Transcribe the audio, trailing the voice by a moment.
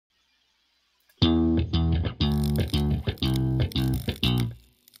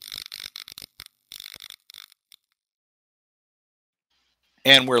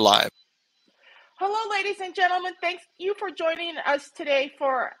And we're live. Hello, ladies and gentlemen. Thank you for joining us today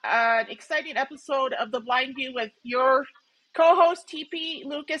for an exciting episode of The Blind View with your co-host, TP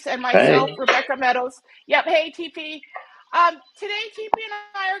Lucas, and myself, Hey, Rebecca Meadows. Yep. Hey, TP. Today, TP and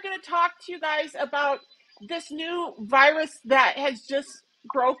I are going to talk to you guys about this new virus that has just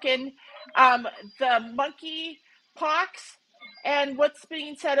broken, the monkey pox, and what's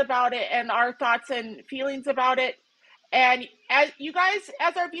being said about it, and our thoughts and feelings about it. And as you guys,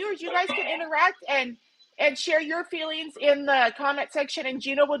 as our viewers, you guys can interact and share your feelings in the comment section, and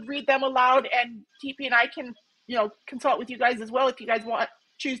Gina would read them aloud, and TP and I can, consult with you guys as well if you guys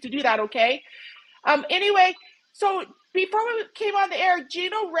choose to do that. Okay. Anyway, so before we came on the air,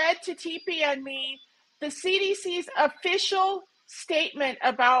 Gino read to TP and me the CDC's official statement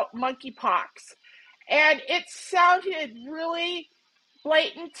about monkeypox, and it sounded really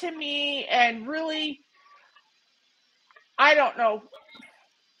blatant to me and really, I don't know.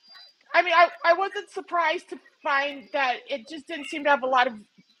 I mean, I wasn't surprised to find that it just didn't seem to have a lot of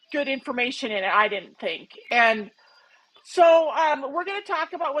good information in it, I didn't think. And so we're going to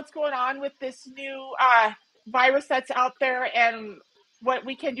talk about what's going on with this new virus that's out there and what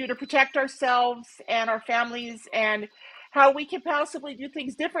we can do to protect ourselves and our families, and how we can possibly do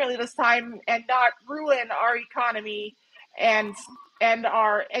things differently this time and not ruin our economy and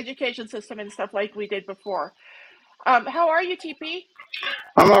our education system and stuff like we did before. How are you, TP?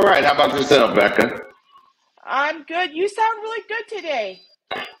 I'm all right. How about yourself, Becca? I'm good. You sound really good today.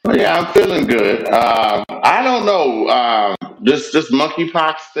 Well, yeah, I'm feeling good. I don't know this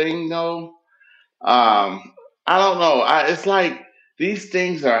monkeypox thing, though. I don't know. It's like these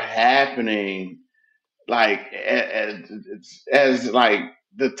things are happening like as like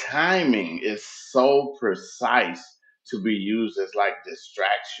the timing is so precise to be used as like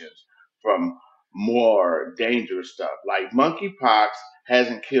distractions from more dangerous stuff. Like monkeypox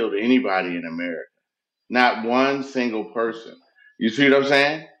hasn't killed anybody in America. Not one single person. You see what I'm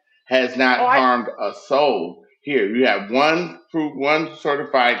saying? Has not Oh, I harmed a soul. Here, you have one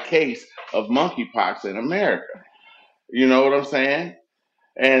certified case of monkeypox in America. You know what I'm saying?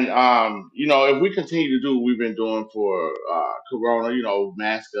 And if we continue to do what we've been doing for Corona,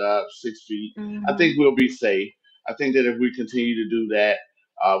 mask up, 6 feet, I hmm think we'll be safe. I think that if we continue to do that,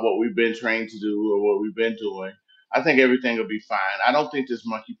 what we've been trained to do or what we've been doing, I think everything will be fine. I don't think this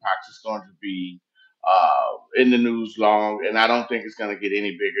monkeypox is going to be in the news long, and I don't think it's going to get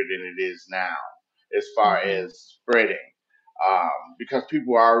any bigger than it is now as far hmm as spreading, because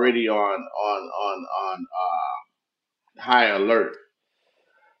people are already on high alert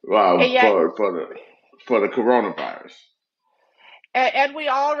and yet, for the coronavirus. and we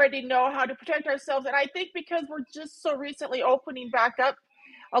already know how to protect ourselves. And I think because we're just so recently opening back up,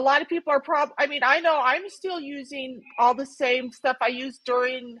 a lot of people are I mean, I know I'm still using all the same stuff I used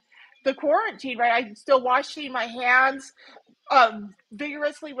during the quarantine, right? I'm still washing my hands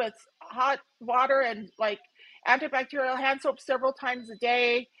vigorously with hot water and like antibacterial hand soap several times a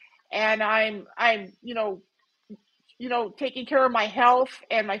day. And I'm taking care of my health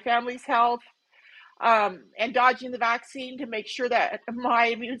and my family's health, and dodging the vaccine to make sure that my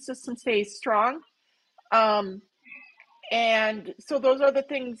immune system stays strong. Um, and so those are the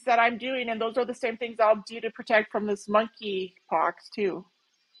things that I'm doing, and those are the same things I'll do to protect from this monkey pox too.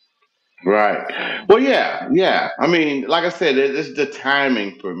 Right. So, Well, yeah. I mean, like I said, it's the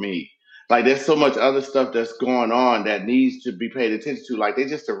timing for me. Like, there's so much other stuff that's going on that needs to be paid attention to. Like, they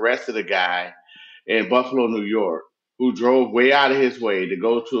just arrested a guy in Buffalo, New York, who drove way out of his way to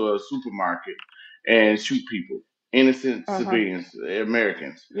go to a supermarket and shoot people, innocent uh-huh. civilians,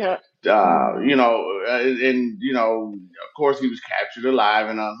 Americans. Yeah. Mm-hmm. Of course, he was captured alive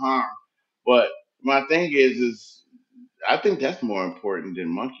and unharmed. But my thing is I think that's more important than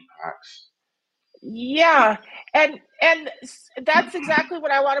monkeypox. Yeah, and that's exactly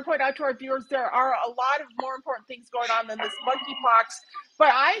what I want to point out to our viewers. There are a lot of more important things going on than this monkeypox, but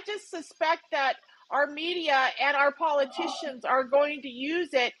I just suspect that our media and our politicians are going to use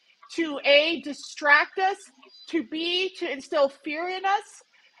it to A, distract us, to B, to instill fear in us,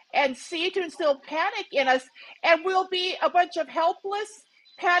 and C, to instill panic in us, and we'll be a bunch of helpless,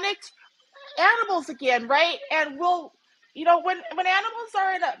 panicked animals again, right? And we'll, when animals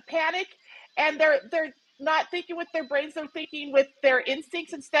are in a panic and they're not thinking with their brains, they're thinking with their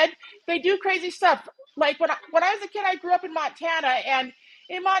instincts instead. They do crazy stuff. Like when I was a kid, I grew up in Montana, and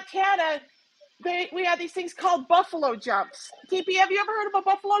in Montana, we had these things called buffalo jumps. TP, have you ever heard of a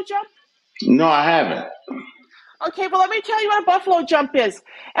buffalo jump? No, I haven't. Okay, well, let me tell you what a buffalo jump is.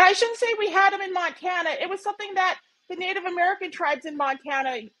 And I shouldn't say we had them in Montana. It was something that the Native American tribes in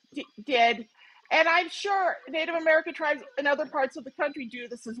Montana did. and I'm sure Native American tribes in other parts of the country do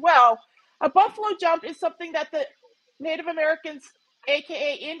this as well. A buffalo jump is something that the Native Americans,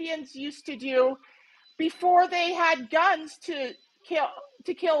 aka Indians, used to do before they had guns kill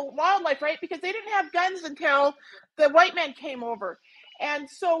to kill wildlife, right? Because they didn't have guns until the white men came over, and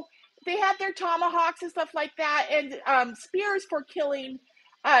so they had their tomahawks and stuff like that, and spears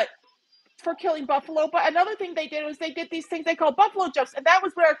uh, for killing buffalo. But another thing they did was they did these things they call buffalo jumps, and that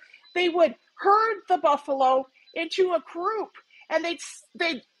was where they would herd the buffalo into a group, and they'd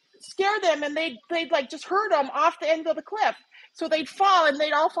scare them, and they'd like just herd them off the end of the cliff, so they'd fall and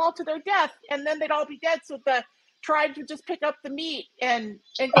they'd all fall to their death, and then they'd all be dead. So the tribes would just pick up the meat and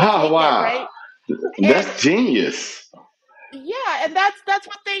go Oh take it, wow, right? And that's genius. yeah, and that's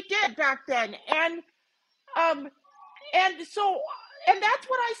what they did back then, um and so and that's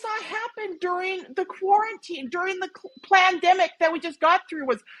what I saw happen during the quarantine, during the pandemic that we just got through,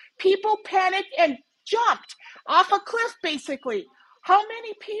 was people panicked and jumped off a cliff, basically. How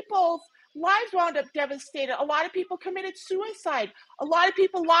many people's lives wound up devastated? A lot of people committed suicide. A lot of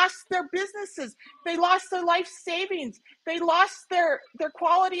people lost their businesses. They lost their life savings. They lost their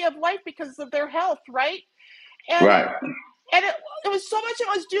quality of life because of their health, right? And Right, it was so much, it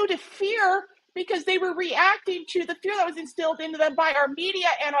was due to fear, because they were reacting to the fear that was instilled into them by our media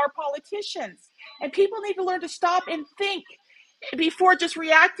and our politicians. And people need to learn to stop and think before just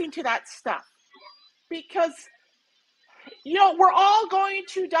reacting to that stuff, because we're all going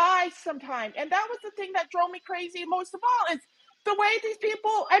to die sometime. And that was the thing that drove me crazy most of all, is the way these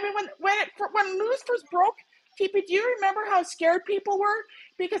people, I mean, when news first broke, TP, do you remember how scared people were?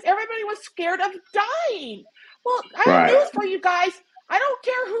 Because everybody was scared of dying. Well, I have right. news for you guys. I don't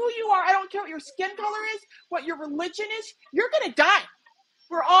care who you are. I don't care what your skin color is, what your religion is. You're going to die.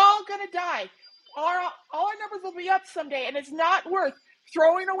 We're all going to die. All our numbers will be up someday, and it's not worth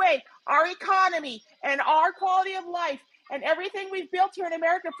throwing away our economy and our quality of life and everything we've built here in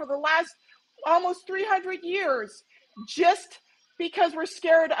America for the last almost 300 years just because we're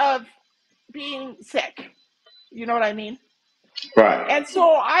scared of being sick. You know what I mean? Right. And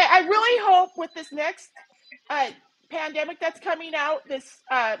so I really hope with this next uh, pandemic that's coming out, this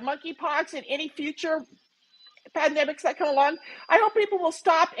monkeypox and any future pandemics that come along, I hope people will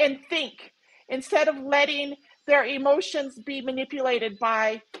stop and think instead of letting their emotions be manipulated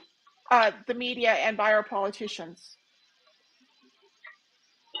by the media and by our politicians.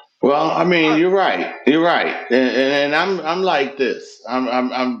 Well, I mean, Uh, you're right. You're right, and I'm like this.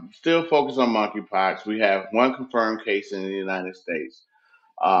 I'm still focused on monkeypox. We have one confirmed case in the United States,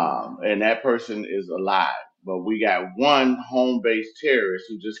 and that person is alive. But we got one home-based terrorist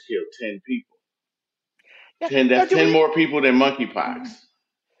who just killed 10 people. yeah. Ten. Now, That's do 10 we? more people than monkeypox.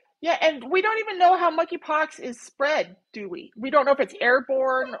 Yeah, and we don't even know how monkeypox is spread, do we? We don't know if it's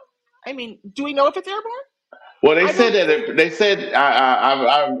airborne. I mean, do we know if it's airborne? Well, they I said don't that think. they said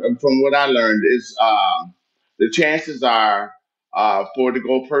from what I learned is the chances are for it to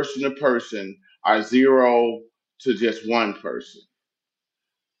go person to person are 0 to just 1 person.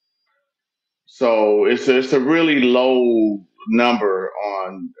 So it's a really low number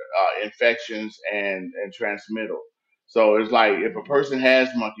on infections and transmittal. So it's like if a person has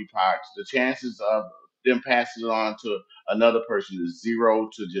monkeypox, the chances of them passing it on to another person is 0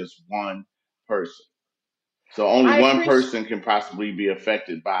 to just 1 person. So only I one appreciate. person can possibly be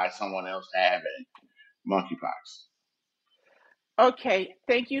affected by someone else having monkeypox. Okay,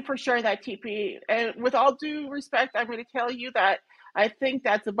 thank you for sharing that, TP. And with all due respect, I'm going to tell you that I think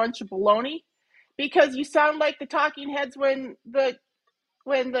that's a bunch of baloney, because you sound like the talking heads when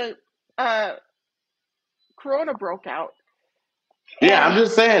the uh, corona broke out. Yeah, I'm And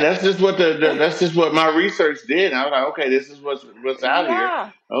just saying that's just what that's just what my research did. I was like, okay, this is what's out here.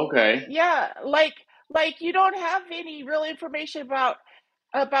 yeah, Okay. yeah, like you don't have any real information about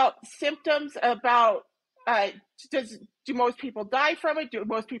symptoms, about uh, does do most people die from it? Do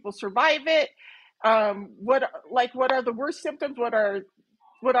most people survive it? What are the worst symptoms? What are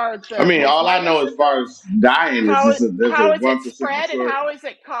I the mean, most all I minor know as far symptoms? as dying is how just there's a how is it 1% spread, and sure.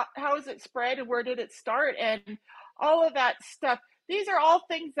 how is it spread, and where did it start, and all of that stuff. These are all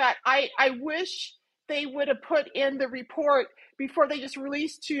things that I wish they would have put in the report before they just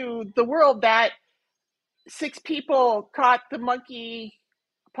released to the world that 6 people caught the monkey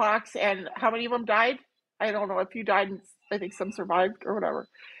pox, and how many of them died. I don't know if you died. I think some survived or whatever.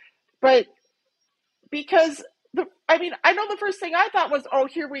 But because I mean, I know the first thing I thought was, oh,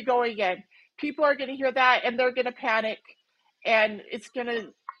 here we go again. People are going to hear that and they're going to panic, and it's going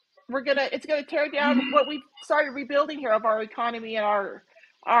to tear down what we've started rebuilding here of our economy and our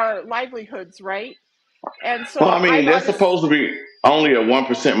livelihoods, right? And Well, so I I mean, there's want to. supposed to be only a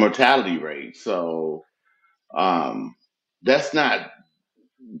 1% mortality rate, so um, that's not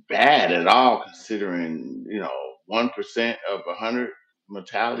bad at all, considering 1% of 100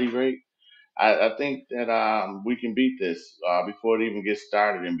 mortality rate. I think that we can beat this before it even gets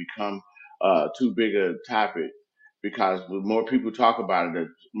started and become too big a topic. Because the more people talk about it, the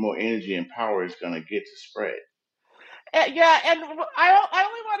more energy and power is going to get to spread. Yeah, and I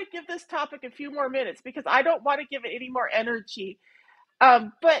only want to give this topic a few more minutes because I don't want to give it any more energy.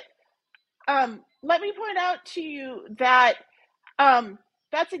 But let me point out to you that um,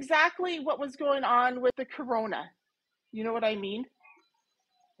 that's exactly what was going on with the corona. You know what I mean?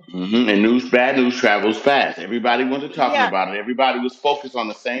 And bad news travels fast. Everybody wasn't talking Yeah, about it. Everybody was focused on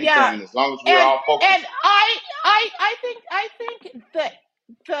the same yeah, thing. And as long as we're and all focused, I think that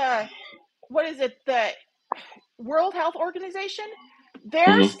the what is it, the World Health Organization,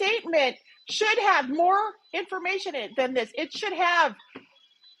 their hmm statement should have more information in it than this. It should have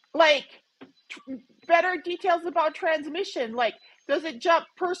like better details about transmission, like does it jump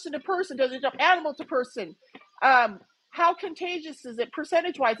person to person, does it jump animal to person, how contagious is it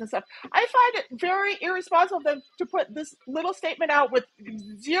percentage wise and stuff. I find it very irresponsible of them to put this little statement out with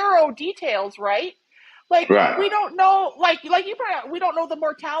zero details, right? Like we right, don't know, like you pointed out, we don't know the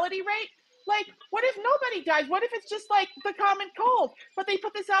mortality rate. Like what if nobody dies? What if it's just like the common cold, but they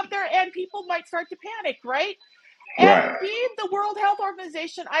put this out there and people might start to panic, right? And right, being the World Health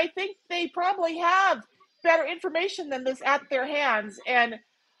Organization, I think they probably have better information than this at their hands. And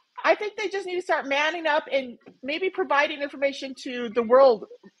I think they just need to start manning up and maybe providing information to the world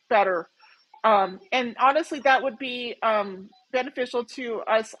better. And honestly, that would be beneficial to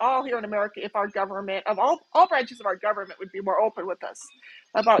us all here in America if our government, of all branches of our government, would be more open with us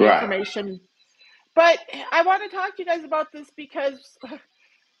about right. information. But I want to talk to you guys about this because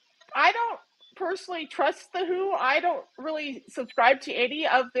I don't personally trust the WHO. I don't really subscribe to any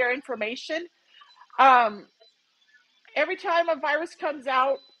of their information. Um, every time a virus comes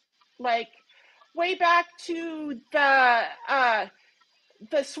out, like way back to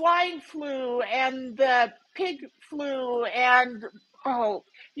the swine flu and the pig flu and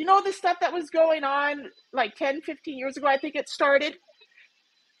the stuff that was going on like 10, 15 years ago, I think it started.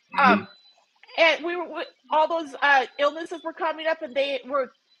 hmm Um, and we were all those illnesses were coming up, and they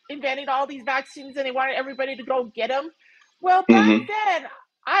were inventing all these vaccines, and they wanted everybody to go get them. Well, back hmm then,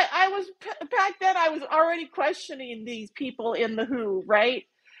 I was already questioning these people in the WHO, right?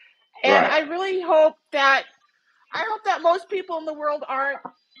 And Right, I hope that most people in the world aren't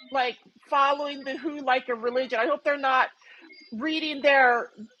like following the WHO like a religion. I hope they're not reading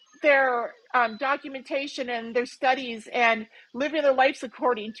their documentation and their studies and living their lives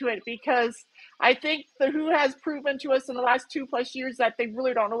according to it, because I think the WHO has proven to us in the last 2+ years that they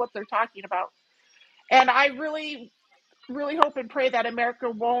really don't know what they're talking about. And I really, really hope and pray that America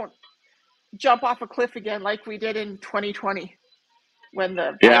won't jump off a cliff again like we did in 2020 when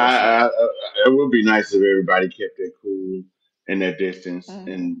the yeah. virus hit. It would be nice if everybody kept their cool and their distance Mm-hmm.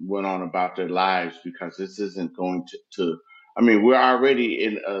 and went on about their lives, because this isn't going to I mean, we're already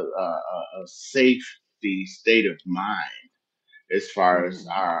in a safety state of mind as far as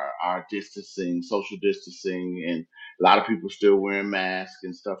Mm-hmm. our distancing, social distancing, and a lot of people still wearing masks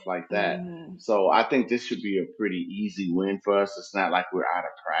and stuff like that. Mm-hmm. So I think this should be a pretty easy win for us. It's not like we're out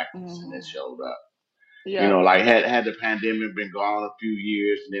of practice and it Mm-hmm. showed up. Yeah. Like had the pandemic been gone a few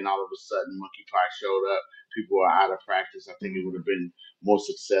years and then all of a sudden monkeypox showed up, people are out of practice. I think it would Mm-hmm. have been more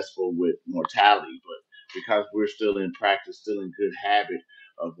successful with mortality. But because we're still in practice, still in good habit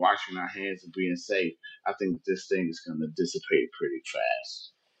of washing our hands and being safe, I think this thing is going to dissipate pretty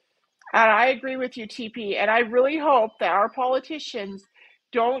fast. And I agree with you, TP. And I really hope that our politicians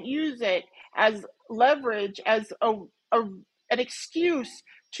don't use it as leverage, as an excuse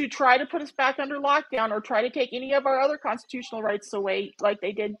to try to put us back under lockdown or try to take any of our other constitutional rights away like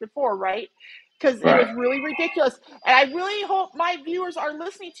they did before, right? Because it Right, was really ridiculous. And I really hope my viewers are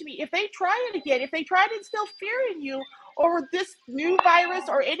listening to me. If they try it again, if they try to instill fear in you over this new virus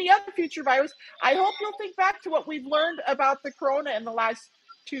or any other future virus, I hope you'll think back to what we've learned about the corona in the last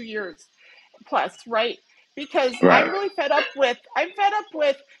 2 years plus, right? Because right, I'm fed up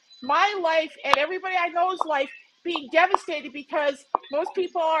with my life and everybody I know's life being devastated because most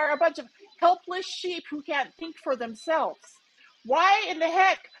people are a bunch of helpless sheep who can't think for themselves. Why in the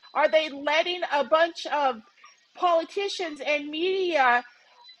heck are they letting a bunch of politicians and media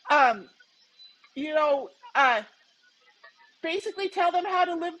um you know uh basically tell them how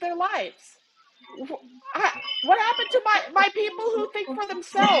to live their lives? What happened to my people who think for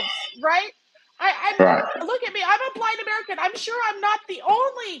themselves, right? I'm right, Look at me. I'm a blind American. I'm sure I'm not the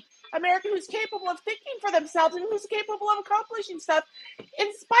only American who's capable of thinking for themselves and who's capable of accomplishing stuff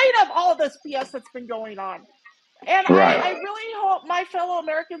in spite of all of this BS that's been going on. And Right. I really hope my fellow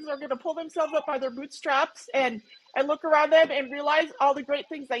Americans are going to pull themselves up by their bootstraps and look around them and realize all the great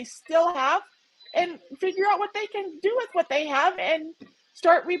things they still have and figure out what they can do with what they have and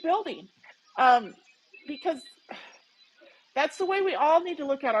start rebuilding. Because that's the way we all need to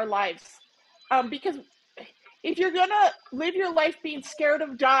look at our lives. Because if you're going to live your life being scared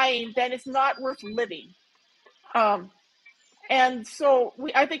of dying, then it's not worth living. And so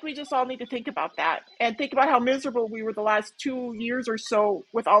I think we just all need to think about that and think about how miserable we were the last 2 years or so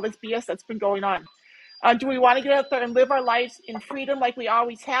with all this BS that's been going on. Do we want to get out there and live our lives in freedom like we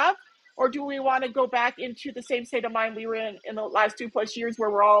always have? Or do we want to go back into the same state of mind we were in the last 2+ years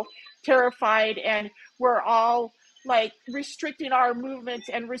where we're all terrified and we're all like restricting our movements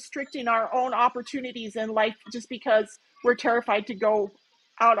and restricting our own opportunities in life just because we're terrified to go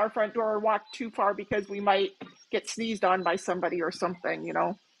out our front door or walk too far because we might get sneezed on by somebody or something, you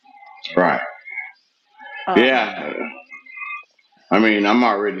know? Right. Yeah. I mean, I'm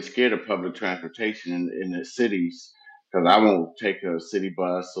already scared of public transportation in the cities because I won't take a city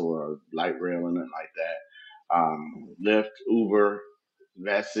bus or a light rail or nothing like that. Lyft, Uber,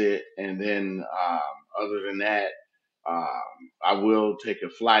 that's it. And then other than that, I will take a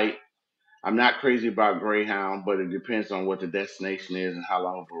flight. I'm not crazy about Greyhound, but it depends on what the destination is and how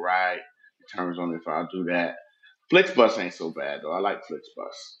long of a ride it turns on if I'll do that. Flixbus ain't so bad though. I like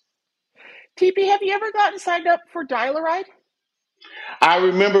Flixbus. TP, have you ever gotten signed up for Dial-A-Ride? I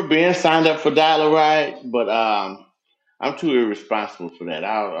remember being signed up for Dial-A-Ride, but I'm too irresponsible for that.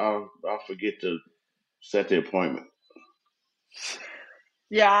 I'll forget to set the appointment.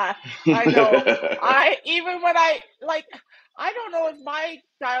 Yeah, I know. Even when I don't know if my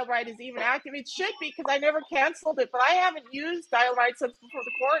Dial-A-Ride is even active. It should be because I never canceled it, but I haven't used Dial-A-Ride since before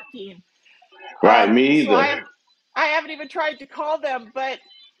the quarantine. Right, me So either. I haven't even tried to call them, but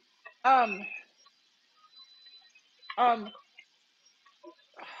I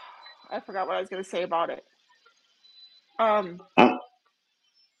forgot what I was going to say about it.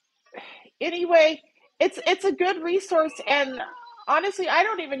 Anyway, it's a good resource, and honestly, I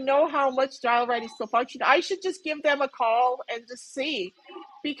don't even know how much Dial-A-Ride is still functioning. I should just give them a call and just see,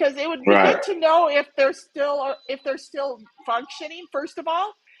 because it would be Right. good to know if they're still functioning, first of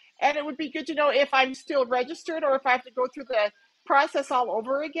all, and it would be good to know if I'm still registered or if I have to go through the process all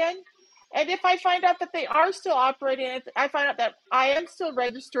over again. And if I find out that they are still operating, if I find out that I am still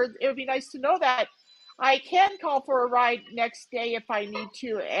registered, it would be nice to know that I can call for a ride next day if I need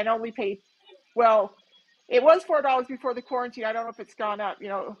to and only pay. Well, it was $4 before the quarantine. I don't know if it's gone up, to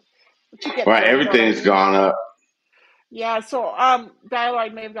get Right, there. You know what I everything's mean? gone up. Yeah, so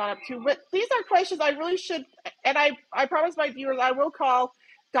Dial-A-Ride may have gone up too. But these are questions I really should, and I promise my viewers I will call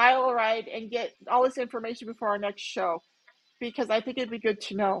Dial-A-Ride and get all this information before our next show, because I think it'd be good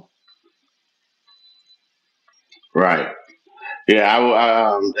to know. Right. Yeah,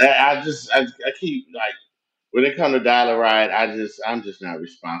 I keep like when it comes to Dial-A-Ride, I'm just not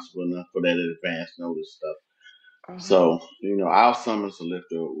responsible enough for that advance notice stuff. So I'll summons a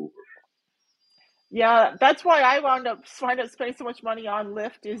Lyft or Uber. Yeah, that's why I wound up spending so much money on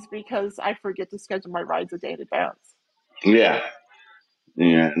Lyft, is because I forget to schedule my rides a day in advance. Yeah,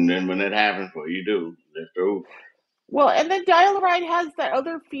 and then when it happens, what you do, Lyft or Uber. Well, and then Dial-A-Ride has that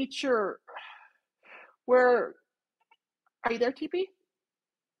other feature where, are you there, TP?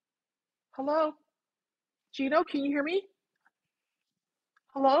 Hello? Gino, can you hear me?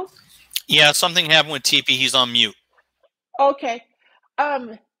 Hello? Yeah, something happened with TP. He's on mute. Okay.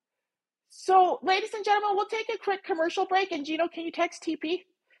 So, ladies and gentlemen, we'll take a quick commercial break. And Gino, can you text TP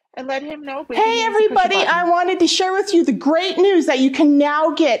and let him know? Hey, everybody. I wanted to share with you the great news that you can now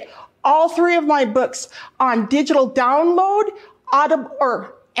get all 3 of my books on digital download, Audible,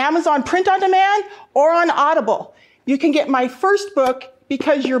 or Amazon print on demand, or on Audible. You can get my first book,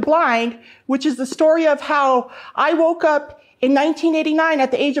 Because You're Blind, which is the story of how I woke up in 1989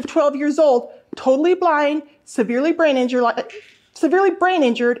 at the age of 12 years old, totally blind, severely brain injured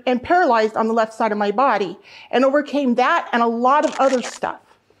and paralyzed on the left side of my body, and overcame that and a lot of other stuff.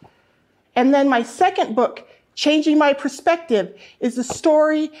 And then my second book, Changing My Perspective, is the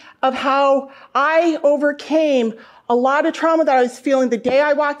story of how I overcame a lot of trauma that I was feeling the day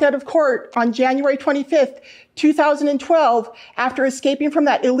I walked out of court on January 25th, 2012, after escaping from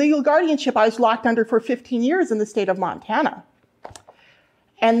that illegal guardianship I was locked under for 15 years in the state of Montana.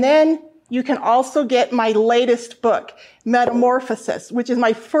 And then you can also get my latest book, Metamorphosis, which is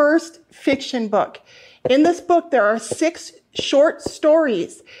my first fiction book. In this book, there are 6 short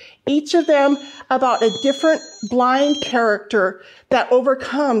stories each of them about a different blind character that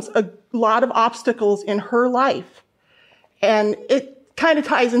overcomes a lot of obstacles in her life. And it kind of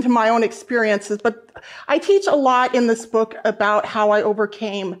ties into my own experiences, but I teach a lot in this book about how I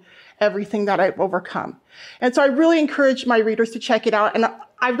overcame everything that I've overcome. And so I really encourage my readers to check it out. And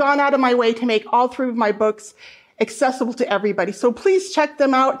I've gone out of my way to make all 3 of my books accessible to everybody. So please check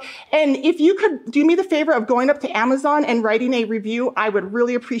them out. And if you could do me the favor of going up to Amazon and writing a review, I would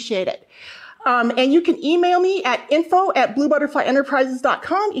really appreciate it. And you can email me at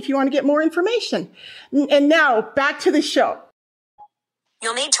info@bluebutterflyenterprises.com if you want to get more information. And now back to the show.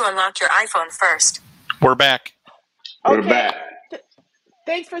 You'll need to unlock your iPhone first. We're back. We're back.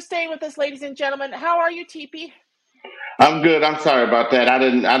 Thanks for staying with us, ladies and gentlemen. How are you, TP? I'm good. I'm sorry about that. I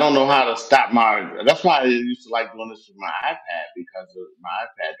don't know how to stop my. That's why I used to like doing this with my iPad, because my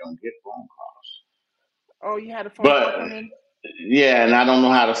iPad don't get phone calls. Oh, you had a phone call come in? Yeah, and I don't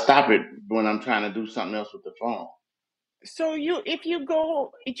know how to stop it when I'm trying to do something else with the phone. So do you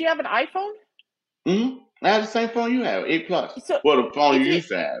have an iPhone? I have the same phone you have, 8 Plus. So the phone you used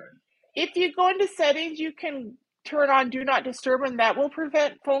to have. If you go into settings, you can turn on Do Not Disturb, and that will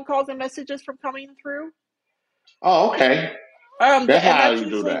prevent phone calls and messages from coming through. Oh, okay. That's how you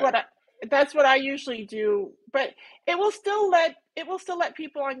do that. That's what I usually do. But it will still let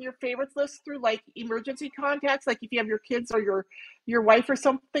people on your favorites list through, like emergency contacts, like if you have your kids or your wife or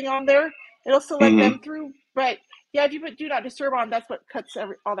something on there, it'll still let them through. But yeah, if you put Do Not Disturb on, that's what cuts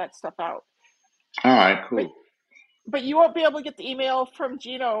all that stuff out. All right, cool. But you won't be able to get the email from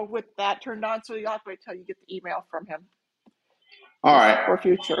Gino with that turned on, so you'll have to wait till you get the email from him. All right. For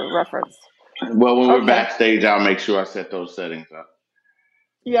future reference. Well, when we're backstage, I'll make sure I set those settings up.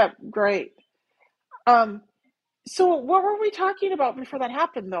 Yeah, great. So what were we talking about before that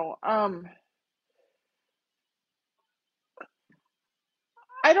happened, though? I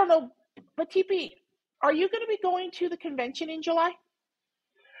don't know, but TP, are you going to be going to the convention in July?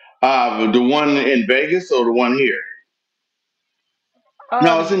 The one in Vegas or the one here?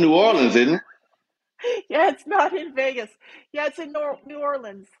 No, it's in New Orleans, isn't it? Yeah, it's not in Vegas. Yeah, it's in New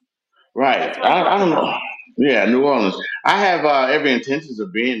Orleans. Right. I don't know. Yeah, New Orleans. I have every intentions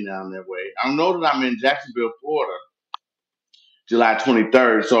of being down that way. I know that I'm in Jacksonville, Florida, July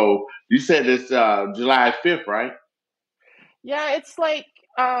 23rd. So you said it's July 5th, right? Yeah, it's like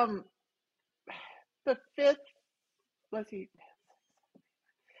the 5th. Let's see.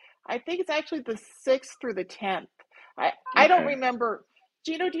 I think it's actually the 6th through the 10th. I don't remember.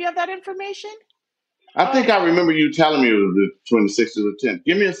 Gino, do you have that information? I think I remember you telling me it was the 26th to the 10th.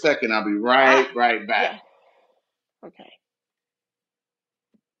 Give me a second. I'll be right back. Yeah. Okay.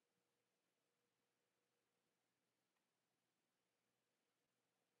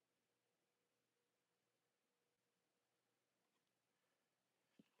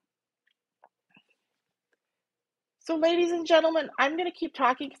 So, ladies and gentlemen, I'm going to keep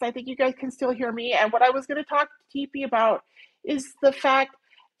talking because I think you guys can still hear me. And what I was going to talk to TP about is the fact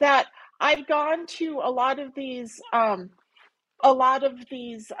that I've gone to a lot of these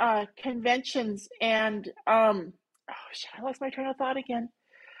conventions, and I lost my train of thought again.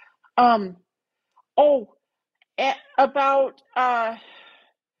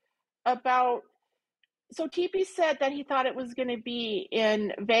 So TP said that he thought it was going to be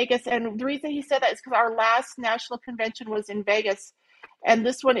in Vegas, and the reason he said that is because our last national convention was in Vegas, and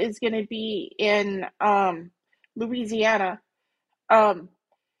this one is going to be in Louisiana.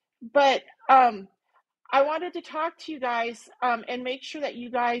 But I wanted to talk to you guys and make sure that you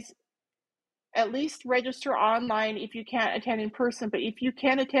guys at least register online if you can't attend in person. But if you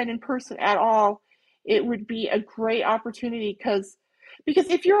can attend in person at all, it would be a great opportunity because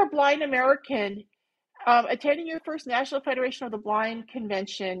if you're a blind American, attending your first National Federation of the Blind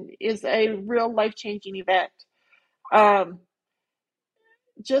convention is a real life-changing event.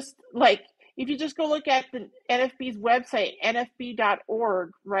 Just like if you just go look at the NFB's website,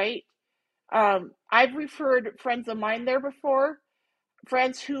 nfb.org, right? I've referred friends of mine there before,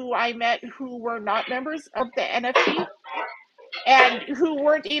 friends who I met who were not members of the NFB and who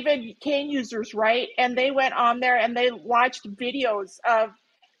weren't even cane users, right? And they went on there and they watched videos of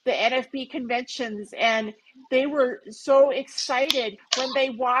the NFB conventions, and they were so excited when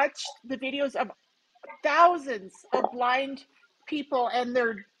they watched the videos of thousands of blind people and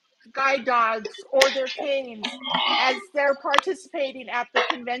their guide dogs or their canes as they're participating at the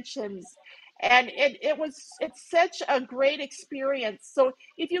conventions. And it's such a great experience. So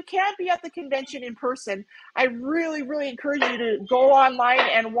if you can't be at the convention in person, I really, really encourage you to go online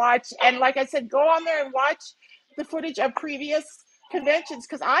and watch. And like I said, go on there and watch the footage of previous conventions,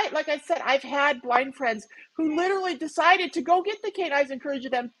 because I've had blind friends who literally decided to go get the cane. I was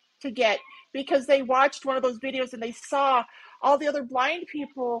encouraging them to get, because they watched one of those videos and they saw all the other blind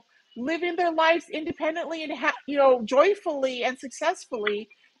people living their lives independently and joyfully and successfully,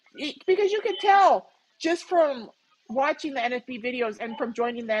 because you can tell just from watching the NFB videos and from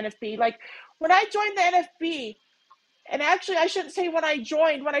joining the NFB. Like when I joined the NFB, and actually I shouldn't say when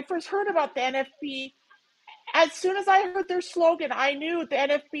I first heard about the NFB, as soon as I heard their slogan, I knew the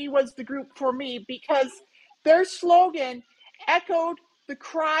NFB was the group for me, because their slogan echoed the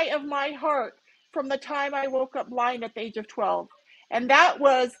cry of my heart from the time I woke up blind at the age of 12. And that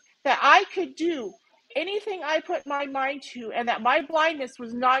was that I could do anything I put my mind to, and that my blindness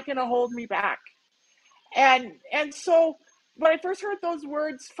was not going to hold me back. And so when I first heard those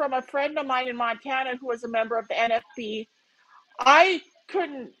words from a friend of mine in Montana who was a member of the NFB, I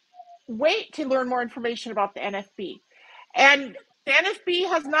couldn't wait to learn more information about the NFB. And the NFB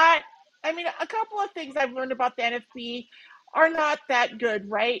has not, a couple of things I've learned about the NFB are not that good,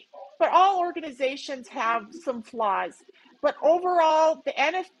 right? But all organizations have some flaws. But overall, the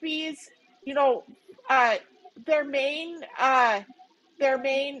NFB's, their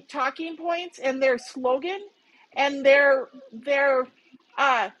main talking points and their slogan and their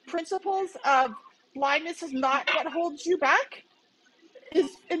principles of blindness is not what holds you back is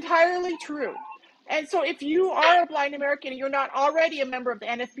entirely true. And so if you are a blind American and you're not already a member of the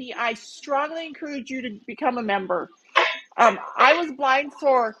NFB, I strongly encourage you to become a member. I was blind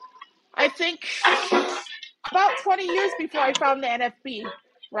for, I think, about 20 years before I found the NFB,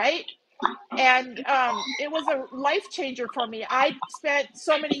 right? And it was a life changer for me. I spent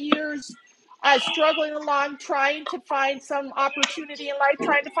so many years struggling along, trying to find some opportunity in life,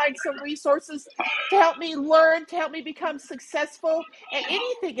 trying to find some resources to help me learn, to help me become successful at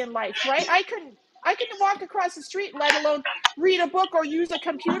anything in life, right? I couldn't walk across the street, let alone read a book or use a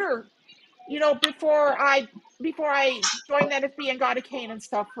computer, before I joined the NFB and got a cane and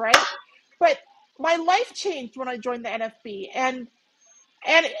stuff, right? But my life changed when I joined the NFB, and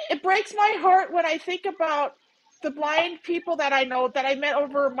it breaks my heart when I think about the blind people that I know, that I met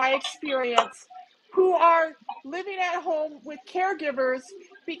over my experience, who are living at home with caregivers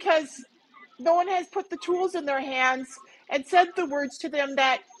because no one has put the tools in their hands and said the words to them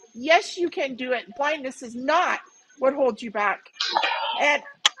that, yes, you can do it. Blindness is not what holds you back. And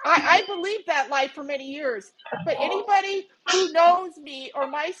I believed that lie for many years. But anybody who knows me or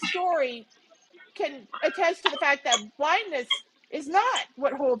my story can attest to the fact that blindness is not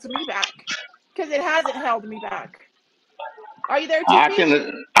what holds me back, because it hasn't held me back. Are you there,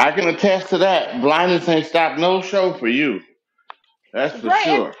 TP? I can attest to that. Blindness ain't stopped no show for you. That's for Right,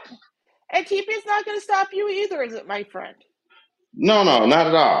 sure. and TP is not going to stop you either, is it, my friend? No, not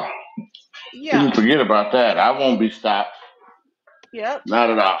at all. You Yeah. can forget about that. I won't be stopped. Yep. Not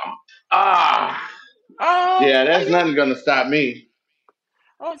at all. Yeah, there's nothing gonna stop me.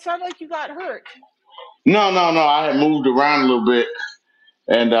 Oh, it sounded like you got hurt. No. I had moved around a little bit,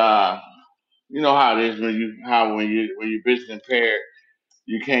 and you know how it is when you're visually impaired,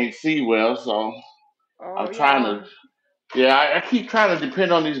 you can't see well. So I'm trying to. Yeah, I keep trying to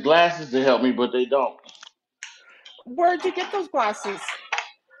depend on these glasses to help me, but they don't. Where'd you get those glasses?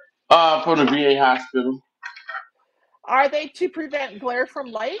 From the VA hospital. Are they to prevent glare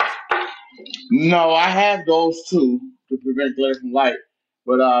from light? No, I have those too to prevent glare from light,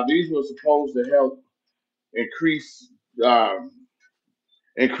 but these were supposed to help increase um,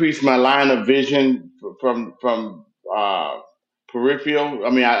 increase my line of vision from peripheral.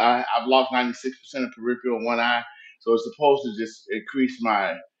 I've lost 96% of peripheral in one eye, so it's supposed to just increase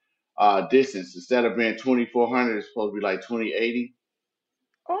my distance. Instead of being 2400, it's supposed to be like 2080.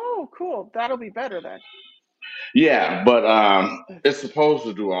 Oh, cool. That'll be better then. Yeah, but it's supposed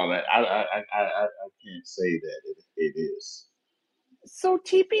to do all that. I can't say that it is. So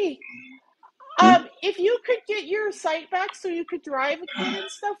TP, if you could get your sight back so you could drive again and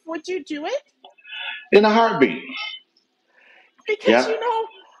stuff, would you do it? In a heartbeat. Because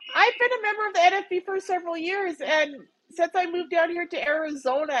I've been a member of the NFB for several years, and since I moved down here to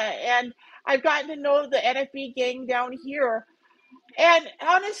Arizona, and I've gotten to know the NFB gang down here. And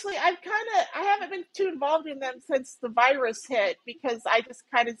honestly, I haven't been too involved in them since the virus hit, because I just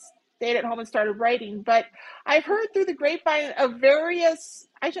kind of stayed at home and started writing. But I've heard through the grapevine of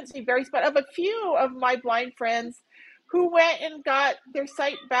of a few of my blind friends who went and got their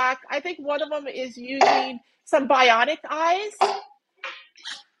sight back. I think one of them is using some bionic eyes.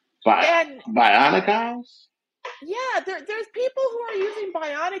 Bionic eyes? Yeah, there's people who are using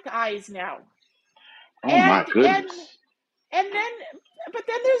bionic eyes now. Oh, my goodness. But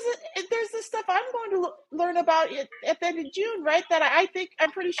then there's this stuff I'm going to learn about at the end of June, right? That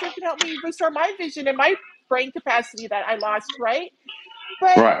I'm pretty sure can help me restore my vision and my brain capacity that I lost, right?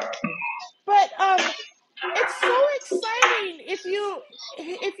 But Right. it's so exciting if you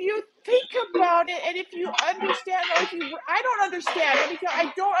think about it, and if you understand, or if you I don't understand. Let me tell you,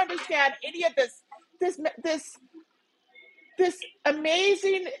 I don't understand any of this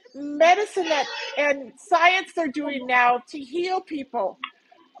amazing medicine and science they're doing now to heal people.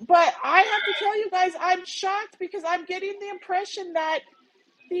 But I have to tell you guys, I'm shocked because I'm getting the impression that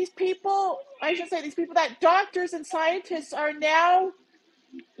these people, I should say these people, that doctors and scientists are now,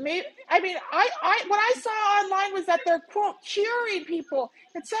 maybe, I mean, what I saw online was that they're, quote, curing people.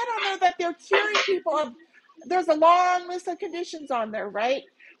 It said on there that they're curing people of, there's a long list of conditions on there, right?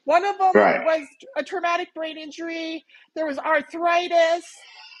 One of them Right. was a traumatic brain injury. There was arthritis.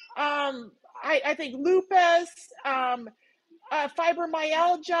 I think lupus,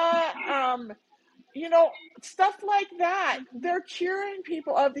 fibromyalgia, stuff like that. They're curing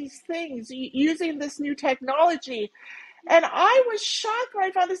people of these things using this new technology. And I was shocked when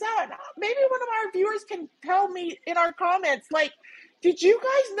I found this out. Maybe one of our viewers can tell me in our comments, like, did you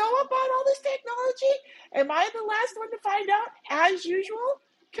guys know about all this technology? Am I the last one to find out, as usual?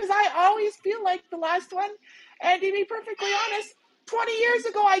 Because I always feel like the last one. And to be perfectly honest, 20 years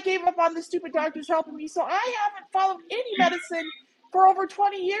ago, I gave up on the stupid doctors helping me. So I haven't followed any medicine for over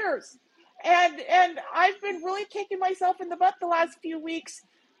 20 years. And I've been really kicking myself in the butt the last few weeks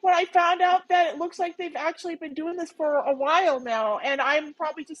when I found out that it looks like they've actually been doing this for a while now, and I'm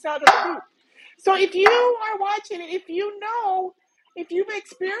probably just out of the loop. So if you are watching it, if you've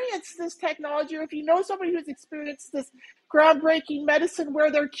experienced this technology, or if you know somebody who's experienced this groundbreaking medicine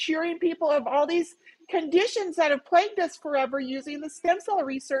where they're curing people of all these conditions that have plagued us forever using the stem cell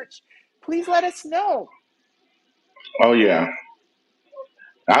research, please let us know. Oh yeah.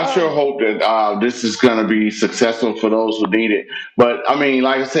 I sure hope that this is going to be successful for those who need it. But I mean,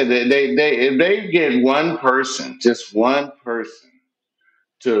 like I said, they if they get one person, just one person,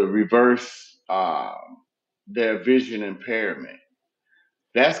 to reverse their vision impairment,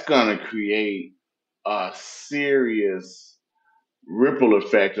 that's going to create a serious ripple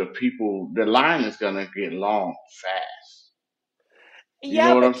effect of people. The line is going to get long fast. You know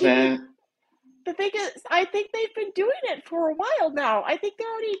Yeah, what but I'm TP, saying? the thing is, I think they've been doing it for a while now. I think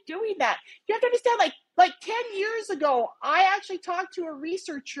they're already doing that. You have to understand, like 10 years ago, I actually talked to a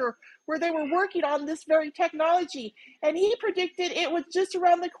researcher where they were working on this very technology, and he predicted it was just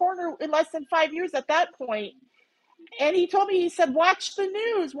around the corner in less than 5 years at that point. And he told me, he said, watch the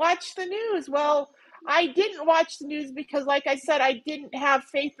news, watch the news. Well, I didn't watch the news because, like I said, I didn't have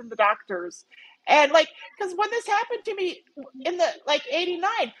faith in the doctors. And because when this happened to me in the '89,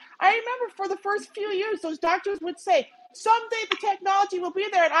 I remember for the first few years, those doctors would say, someday the technology will be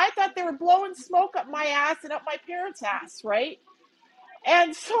there. And I thought they were blowing smoke up my ass and up my parents' ass, right?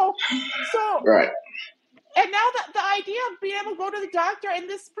 And so Right. and now that the idea of being able to go to the doctor, and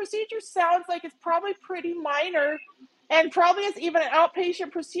this procedure sounds like it's probably pretty minor and probably is even an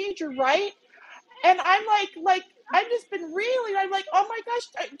outpatient procedure, right? And I'm like, I've just been really, I'm like, oh my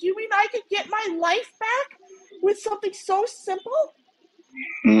gosh, do you mean I could get my life back with something so simple?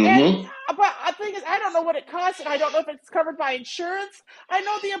 And Mm-hmm. but the thing is, I don't know what it costs, and I don't know if it's covered by insurance. I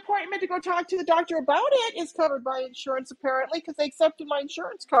know the appointment to go talk to the doctor about it is covered by insurance, apparently, because they accepted my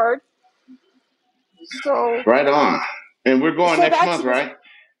insurance card. So, Right on. And we're going so next that's month, right?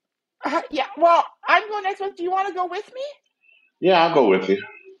 yeah. Well, I'm going next month. Do you want to go with me? Yeah, I'll go with you.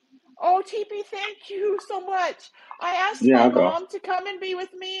 Oh, TP, thank you so much. I asked Yeah, my I'll go. mom to come and be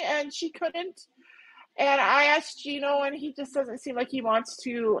with me, and she couldn't. And I asked Gino, and he just doesn't seem like he wants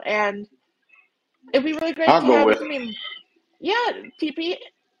to. And it'd be really great I'll to go have with. with me. Yeah, TP.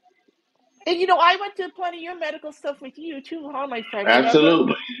 And I went to plenty of your medical stuff with you too, huh, my friend? Remember?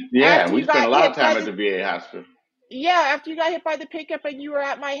 Absolutely. Yeah, After we you spent a got lot of hit by time at the the VA hospital. Yeah, after you got hit by the pickup and you were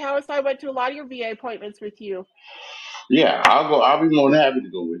at my house, I went to a lot of your VA appointments with you. Yeah, I'll go. I'll be more than happy to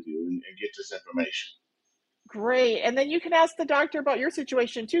go with you and get this information. Great. And then you can ask the doctor about your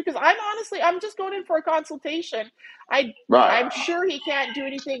situation too, because I'm just going in for a consultation. Right. I'm sure he can't do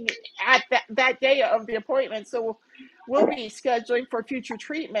anything at that day of the appointment. So we'll be scheduling for future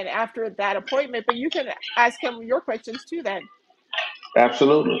treatment after that appointment. But you can ask him your questions too then.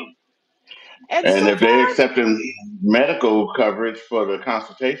 Absolutely. And And so if they far, accepting medical coverage for the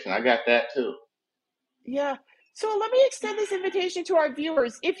consultation, I got that too. yeah. So let me extend this invitation to our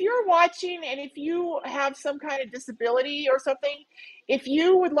viewers. If you're watching and if you have some kind of disability or something, if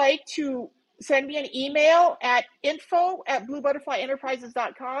you would like to send me an email at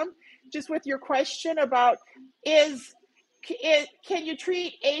info@bluebutterflyenterprises.com, just with your question about can you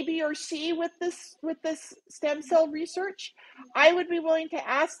treat A, B, or C with this stem cell research? I would be willing to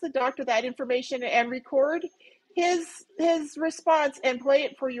ask the doctor that information and record his response and play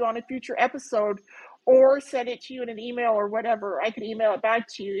it for you on a future episode, or send it to you in an email or whatever. I could email it back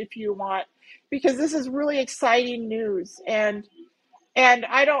to you if you want, because this is really exciting news. And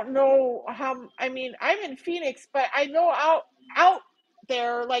I don't know how. I mean, I'm in Phoenix, but I know out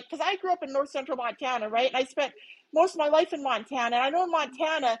there, like, because I grew up in north central Montana, right? And I spent most of my life in Montana. And I know in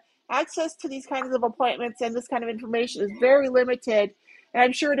Montana, access to these kinds of appointments and this kind of information is very limited. And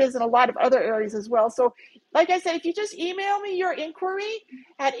I'm sure it is in a lot of other areas as well. So, like I said, if you just email me your inquiry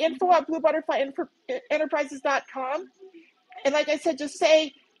at info@bluebutterflyenterprises.com, and like I said, just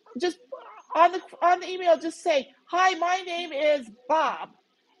on the email, just say, "Hi, my name is Bob,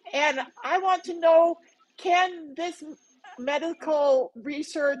 and I want to know, can this medical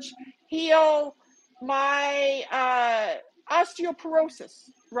research heal my osteoporosis?"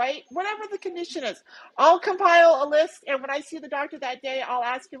 Right? Whatever the condition is, I'll compile a list, and when I see the doctor that day, I'll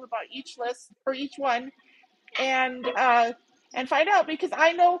ask him about each list or each one, and find out, because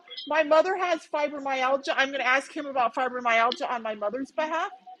I know my mother has fibromyalgia. I'm going to ask him about fibromyalgia on my mother's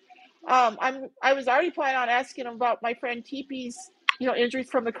behalf. I was already planning on asking him about my friend TP's, injuries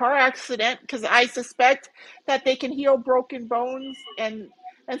from the car accident, because I suspect that they can heal broken bones and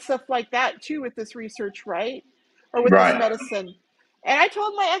stuff like that too with this research, right? Or with this medicine. And I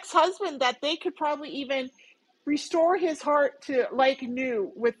told my ex-husband that they could probably even restore his heart to like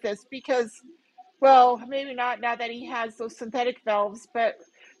new with this, because, well, maybe not now that he has those synthetic valves, but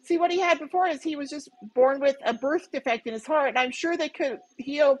see, what he had before is he was just born with a birth defect in his heart, and I'm sure they could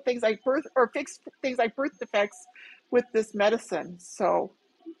heal things like birth, or fix things like birth defects with this medicine. So,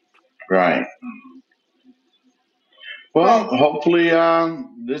 Right. Well, hopefully,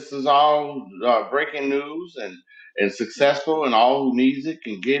 this is all breaking news and successful, and all who needs it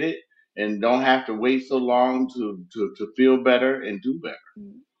can get it and don't have to wait so long to feel better and do better.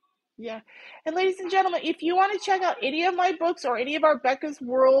 Yeah. And ladies and gentlemen, if you want to check out any of my books or any of our Becca's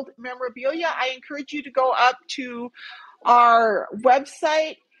World memorabilia, I encourage you to go up to our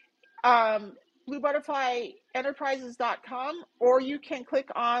website, bluebutterflyenterprises.com, or you can click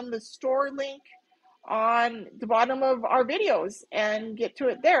on the store link on the bottom of our videos and get to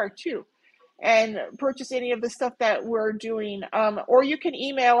it there too, and purchase any of the stuff that we're doing. Or you can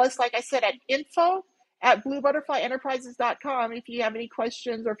email us, like I said, at info@bluebutterflyenterprises.com if you have any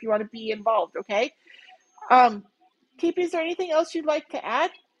questions or if you want to be involved, okay? TP, is there anything else you'd like to add?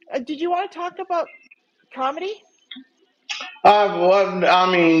 Did you want to talk about comedy? Well, I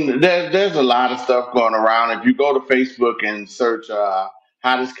mean, there's a lot of stuff going around. If you go to Facebook and search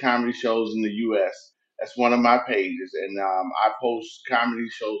hottest comedy shows in the U.S., that's one of my pages, and I post comedy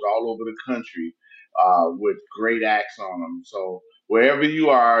shows all over the country with great acts on them. So wherever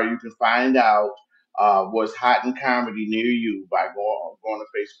you are, you can find out what's hot in comedy near you by going to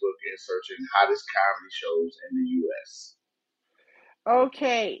Facebook and searching hottest comedy shows in the U.S.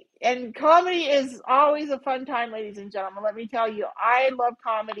 Okay, and comedy is always a fun time, ladies and gentlemen. Let me tell you, I love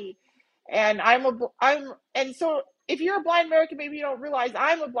comedy, and and so if you're a blind American, maybe you don't realize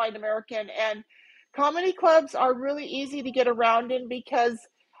I'm a blind American, and comedy clubs are really easy to get around in, because,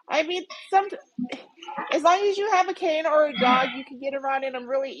 I mean, as long as you have a cane or a dog, you can get around in them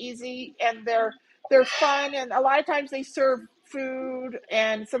really easy, and they're fun, and a lot of times they serve food,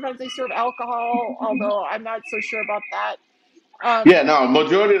 and sometimes they serve alcohol, although I'm not so sure about that. Yeah, no,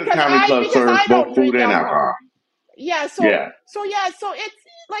 majority of the comedy clubs Because serve I don't both food drink and alcohol. alcohol. Yeah, so Yeah. it's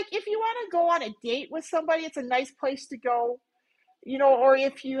like, if you want to go on a date with somebody, it's a nice place to go, or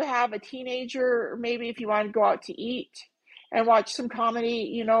if you have a teenager, or maybe if you want to go out to eat and watch some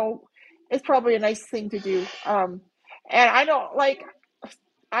comedy, it's probably a nice thing to do. And I know, like,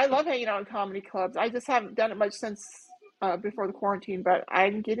 I love hanging out in comedy clubs. I just haven't done it much since before the quarantine, but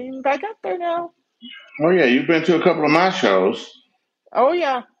I'm getting back up there now. Oh yeah, you've been to a couple of my shows. Oh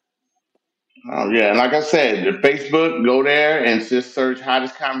yeah. Oh yeah, and like I said, the Facebook, go there and just search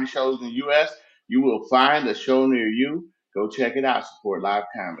hottest comedy shows in the U.S. You will find a show near you. Go check it out. Support live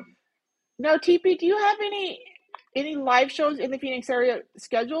comedy. Now, TP, do you have any live shows in the Phoenix area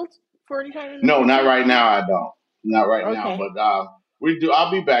scheduled for any time in the No, future? not right now. I don't. Not right now. Okay. But we do. I'll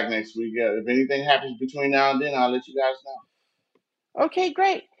be back next week. If anything happens between now and then, I'll let you guys know. Okay,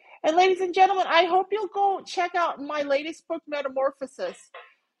 great. And ladies and gentlemen, I hope you'll go check out my latest book, Metamorphosis.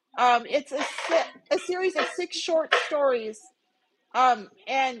 It's a series of 6 short stories,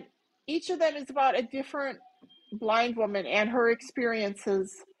 and each of them is about a different blind woman and her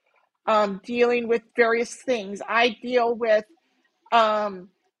experiences dealing with various things. I deal with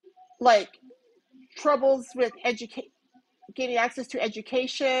like troubles with getting access to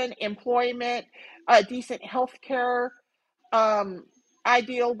education, employment, decent health care, I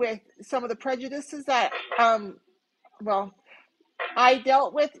deal with some of the prejudices that, well, I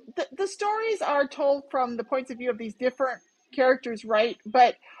dealt with. The stories are told from the points of view of these different characters, right?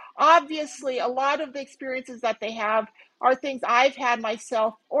 But obviously, a lot of the experiences that they have are things I've had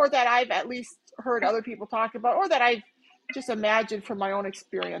myself, or that I've at least heard other people talk about, or that I've just imagined from my own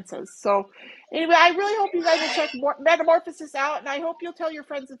experiences. So anyway, I really hope you guys will check Metamorphosis out, and I hope you'll tell your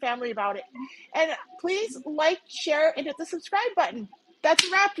friends and family about it. And please like, share, and hit the subscribe button. That's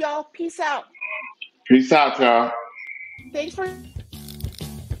a wrap, y'all. Peace out. Peace out, y'all. Thanks for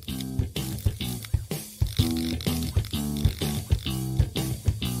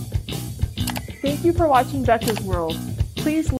Thank you for watching Becca's World. Please